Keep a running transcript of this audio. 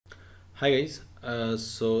Hi guys,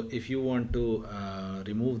 so if you want to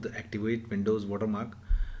remove the activate Windows watermark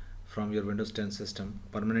from your Windows 10 system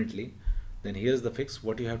permanently, then here's the fix.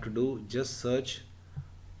 What you have to do, just search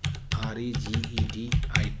regedit,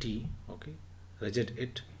 okay,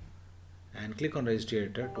 regedit, and click on registry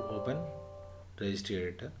editor to open registry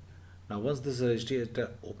editor. Now once this registry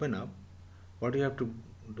editor open up, what you have to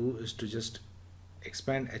do is to just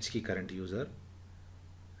expand HKey current user,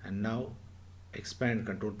 and now expand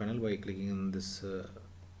control panel by clicking on this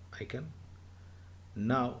icon.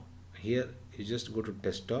 Now here you just go to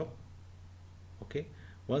desktop. Okay,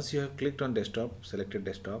 once you have clicked on desktop, selected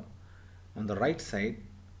desktop, on the right side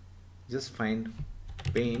just find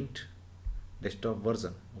paint desktop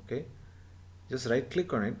version. Okay, just right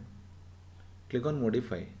click on it, click on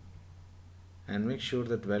modify, and make sure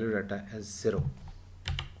that value data is 0.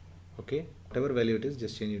 Okay, whatever value it is,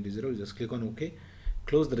 just change it to 0. Just click on OK,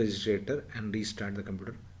 close the registry editor and restart the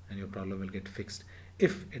computer, and your problem will get fixed.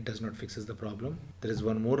 If it does not fixes the problem, there is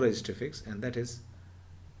one more registry fix, and that is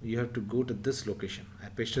you have to go to this location. I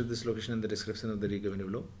pasted this location in the description of the video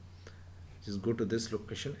below. Just go to this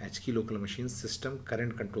location, HKey local machine, system,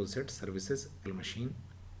 CurrentControlSet, services, local machine,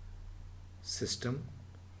 system,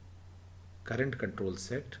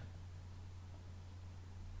 CurrentControlSet,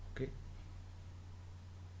 okay,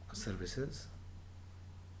 services,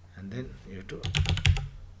 and then you have to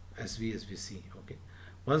svsvc. Okay,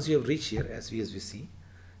 once you have reached here svsvc,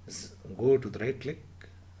 go to the right click,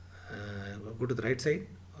 go to the right side,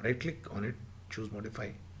 right click on it, choose modify,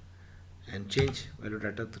 and change value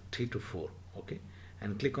data to 3 to 4. Okay,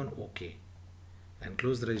 and click on OK, and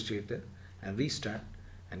close the registry editor and restart,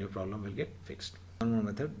 and your problem will get fixed. One more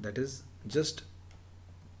method, that is just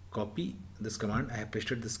copy this command. I have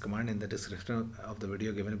pasted this command in the description of the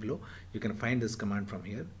video given below. You can find this command from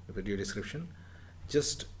here, the video description.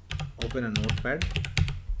 Just open a notepad.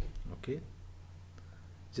 Okay,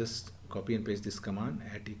 just copy and paste this command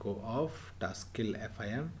at echo of taskkill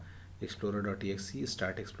fim explorer.exe,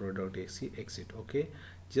 start explorer.exe, exit. Okay,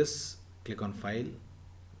 just click on file,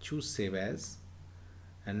 choose save as,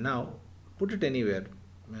 and now put it anywhere,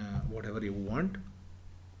 whatever you want,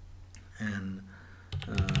 and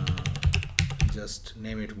just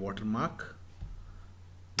name it watermark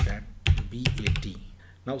that BAT.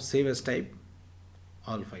 Now save as type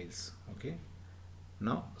all files. Okay,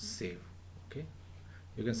 now save. Okay,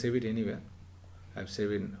 you can save it anywhere. I've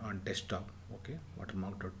saved it on desktop. Okay,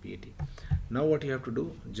 watermark.bat. Now what you have to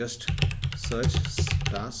do, just search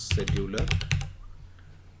task scheduler.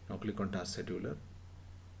 Now click on task scheduler.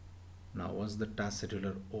 Now once the task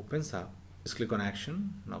scheduler opens up, just click on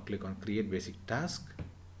action. Now click on create basic task.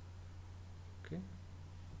 Okay,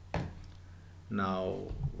 now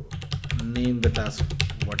name the task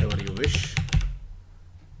whatever you wish,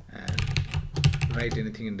 and write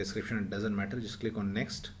anything in description, it doesn't matter. Just click on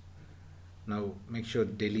next. Now make sure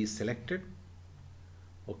daily is selected.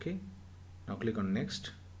 Okay, now click on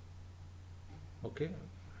next. Okay,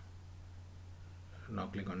 now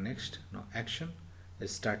click on next. Now action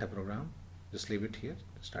is start a program. Just leave it here,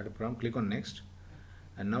 start a program, click on next,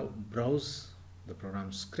 and now browse the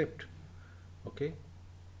program script. Okay,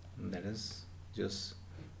 and that is just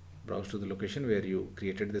browse to the location where you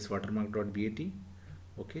created this watermark.bat.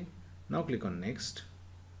 Okay, now click on next,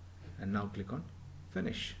 and now click on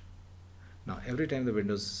finish. Now every time the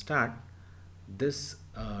Windows start, this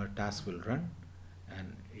task will run,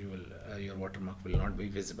 and you will your watermark will not be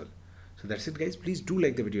visible. So that's it guys. Please do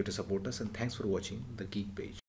like the video to support us, and thanks for watching the Geek page.